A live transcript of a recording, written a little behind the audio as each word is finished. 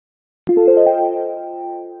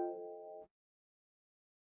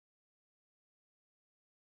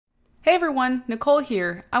Hey everyone, Nicole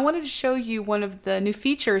here. I wanted to show you one of the new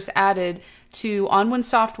features added to onOne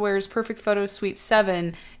Software's Perfect Photo Suite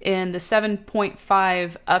 7 in the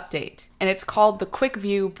 7.5 update, and it's called the Quick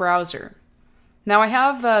View Browser. Now I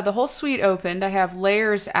have the whole suite opened. I have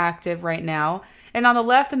layers active right now, and on the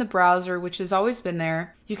left in the browser, which has always been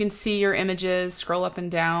there, you can see your images, scroll up and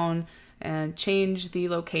down, and change the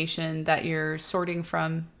location that you're sorting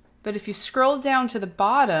from. But if you scroll down to the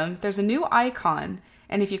bottom, there's a new icon.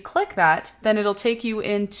 And if you click that, then it'll take you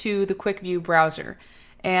into the Quick View browser.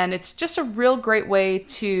 And it's just a real great way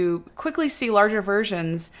to quickly see larger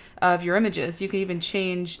versions of your images. You can even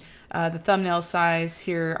change the thumbnail size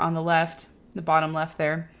here on the left, the bottom left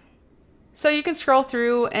there. So you can scroll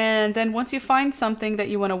through, and then once you find something that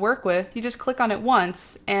you want to work with, you just click on it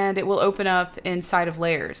once and it will open up inside of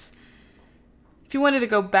layers. If you wanted to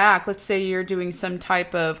go back, let's say you're doing some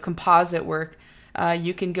type of composite work,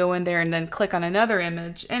 you can go in there and then click on another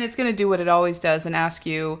image, and it's going to do what it always does and ask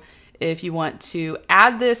you if you want to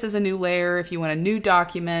add this as a new layer, if you want a new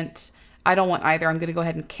document. I don't want either. I'm going to go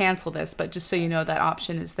ahead and cancel this, but just so you know, that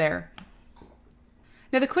option is there.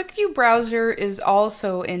 Now the Quick View browser is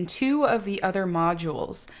also in two of the other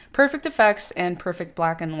modules, Perfect Effects and Perfect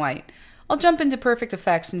Black and White. I'll jump into Perfect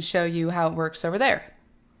Effects and show you how it works over there.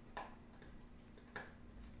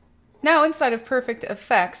 Now inside of Perfect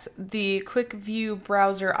Effects, the Quick View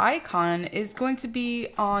browser icon is going to be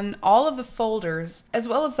on all of the folders, as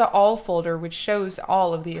well as the All folder, which shows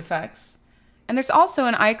all of the effects. And there's also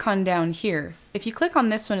an icon down here. If you click on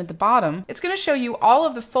this one at the bottom, it's going to show you all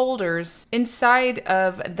of the folders inside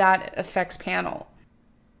of that effects panel.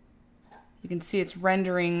 You can see it's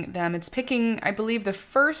rendering them. It's picking, I believe, the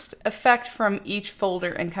first effect from each folder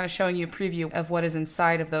and kind of showing you a preview of what is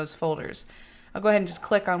inside of those folders. I'll go ahead and just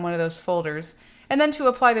click on one of those folders. And then to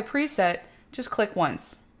apply the preset, just click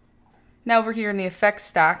once. Now over here in the effects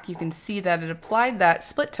stack, you can see that it applied that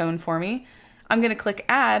split tone for me. I'm going to click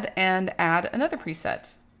Add and add another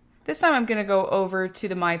preset. This time I'm going to go over to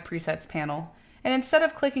the My Presets panel. And instead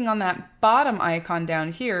of clicking on that bottom icon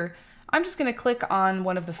down here, I'm just going to click on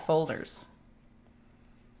one of the folders.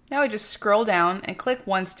 Now I just scroll down and click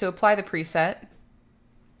once to apply the preset.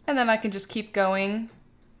 And then I can just keep going.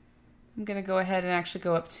 I'm going to go ahead and actually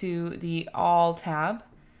go up to the All tab,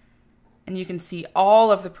 and you can see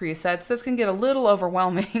all of the presets. This can get a little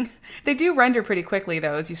overwhelming. They do render pretty quickly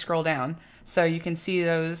though as you scroll down, so you can see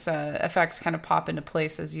those effects kind of pop into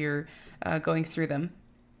place as you're going through them.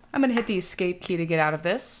 I'm going to hit the Escape key to get out of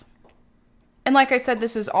this. And like I said,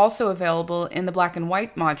 this is also available in the Black and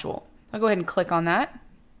White module. I'll go ahead and click on that.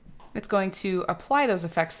 It's going to apply those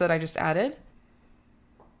effects that I just added.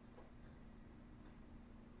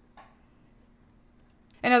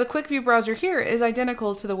 And now the Quick View browser here is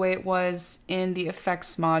identical to the way it was in the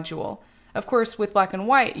effects module. Of course, with black and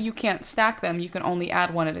white, you can't stack them. You can only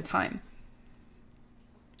add one at a time.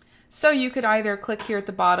 So you could either click here at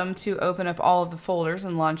the bottom to open up all of the folders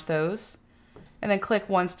and launch those, and then click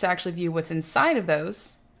once to actually view what's inside of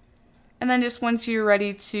those. And then just once you're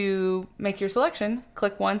ready to make your selection,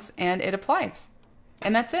 click once and it applies.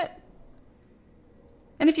 And that's it.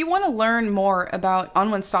 And if you want to learn more about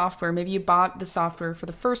onOne software, maybe you bought the software for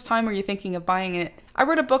the first time or you're thinking of buying it, I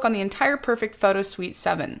wrote a book on the entire Perfect Photo Suite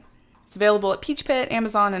 7. It's available at Peach Pit,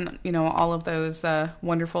 Amazon, and all of those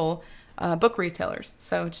wonderful book retailers.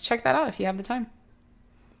 So just check that out if you have the time.